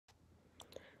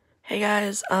Hey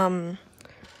guys,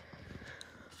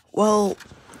 well,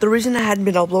 the reason I hadn't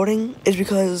been uploading is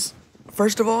because,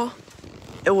 first of all,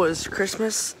 it was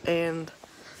Christmas and,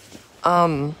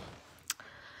 um,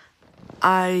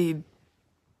 I,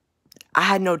 I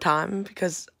had no time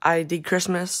because I did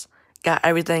Christmas, got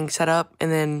everything set up,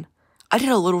 and then I did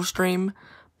a little stream,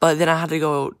 but then I had to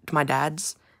go to my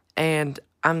dad's, and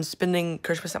I'm spending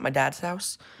Christmas at my dad's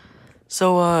house,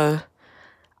 so,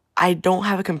 I don't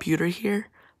have a computer here,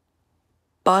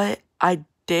 but I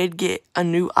did get a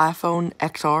new iPhone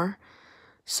XR,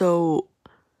 so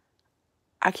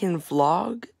I can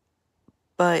vlog,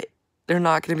 but they're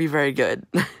not going to be very good.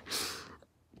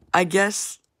 I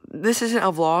guess this isn't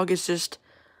a vlog, it's just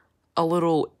a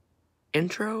little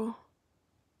intro.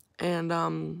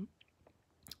 And,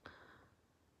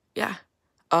 yeah.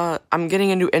 I'm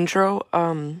getting a new intro.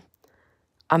 I'm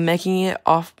making it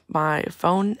off my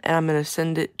phone, and I'm going to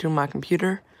send it to my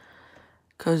computer.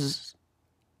 Because,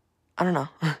 I don't know.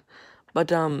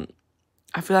 But,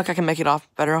 I feel like I can make it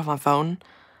better off my phone.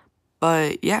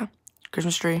 But, yeah.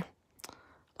 Christmas tree.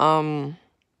 Yeah.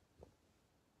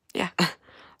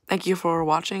 Thank you for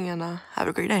watching, and have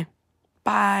a great day.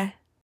 Bye.